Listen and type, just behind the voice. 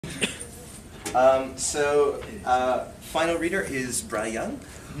Final reader is Brian,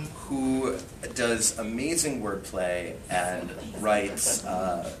 who does amazing wordplay and writes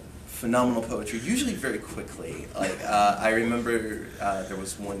phenomenal poetry, usually very quickly. Like I remember there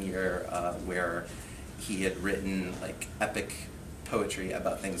was one year where he had written like epic poetry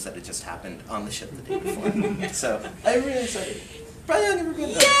about things that had just happened on the ship the day before. So I'm really excited. Brian,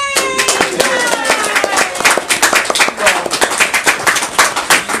 everybody.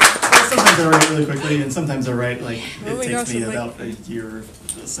 Sometimes I write really quickly, and sometimes I write like it takes me about a year or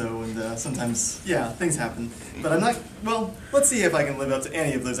so, and sometimes, yeah, things happen. But I'm not, well, let's see if I can live up to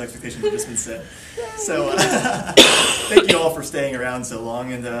any of those expectations that have just been set. So thank you all for staying around so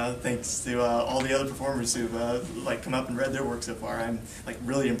long, and thanks to all the other performers who've like come up and read their work so far. I'm like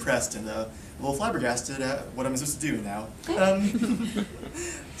really impressed and a little flabbergasted at what I'm supposed to do now.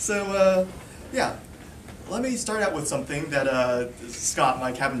 Yeah. Let me start out with something that Scott,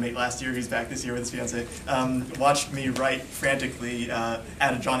 my cabin mate last year, he's back this year with his fiance, watched me write frantically at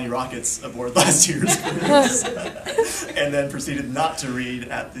a Johnny Rockets aboard last year's cruise, and then proceeded not to read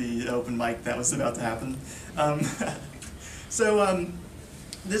at the open mic that was about to happen.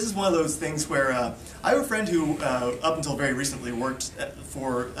 This is one of those things where I have a friend who, up until very recently, worked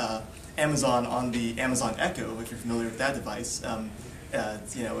for Amazon on the Amazon Echo, if you're familiar with that device.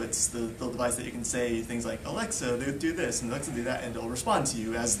 You know, it's the device that you can say things like, Alexa, do this, and Alexa, do that, and it'll respond to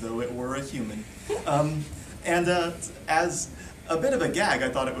you as though it were a human. As a bit of a gag, I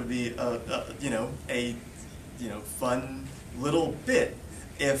thought it would be a fun little bit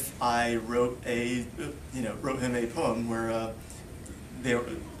if I wrote him a poem where they were,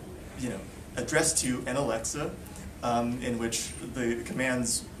 addressed to an Alexa, in which the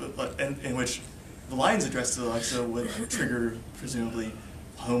commands, in which the lines addressed to Alexa would trigger, presumably,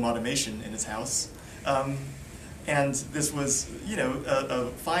 home automation in his house. And this was, a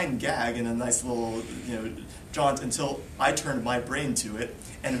fine gag and a nice little, jaunt until I turned my brain to it,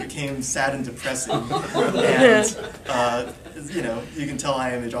 and it became sad and depressing. And, you can tell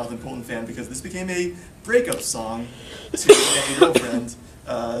I am a Jonathan Poulton fan because this became a breakup song to a girlfriend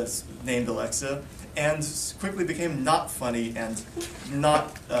named Alexa, and quickly became not funny and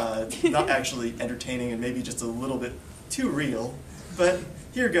not actually entertaining and maybe just a little bit too real. But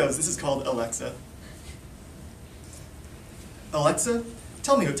here goes. This is called Alexa. Alexa,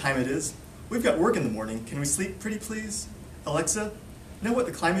 tell me what time it is. We've got work in the morning. Can we sleep pretty please? Alexa, know what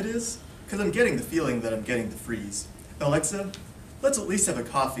the climate is? Because I'm getting the feeling that I'm getting the freeze. Alexa, let's at least have a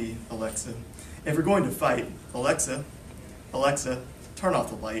coffee, Alexa. If we're going to fight, Alexa, turn off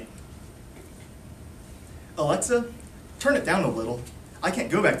the light. Alexa, turn it down a little. I can't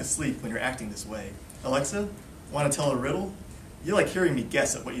go back to sleep when you're acting this way. Alexa, want to tell a riddle? You like hearing me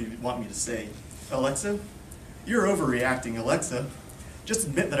guess at what you want me to say. Alexa, you're overreacting. Alexa, just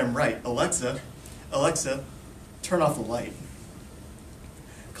admit that I'm right. Alexa, turn off the light.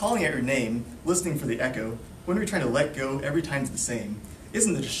 Calling out your name, listening for the echo, when we're trying to let go, every time's the same.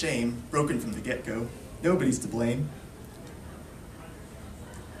 Isn't it a shame, broken from the get-go? Nobody's to blame.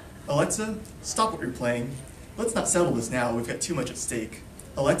 Alexa, stop what you're playing. Let's not settle this now, we've got too much at stake.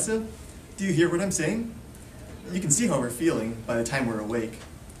 Alexa, do you hear what I'm saying? You can see how we're feeling by the time we're awake.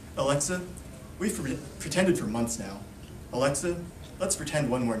 Alexa, we've pretended for months now. Alexa, let's pretend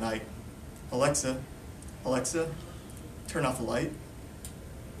one more night. Alexa, turn off the light.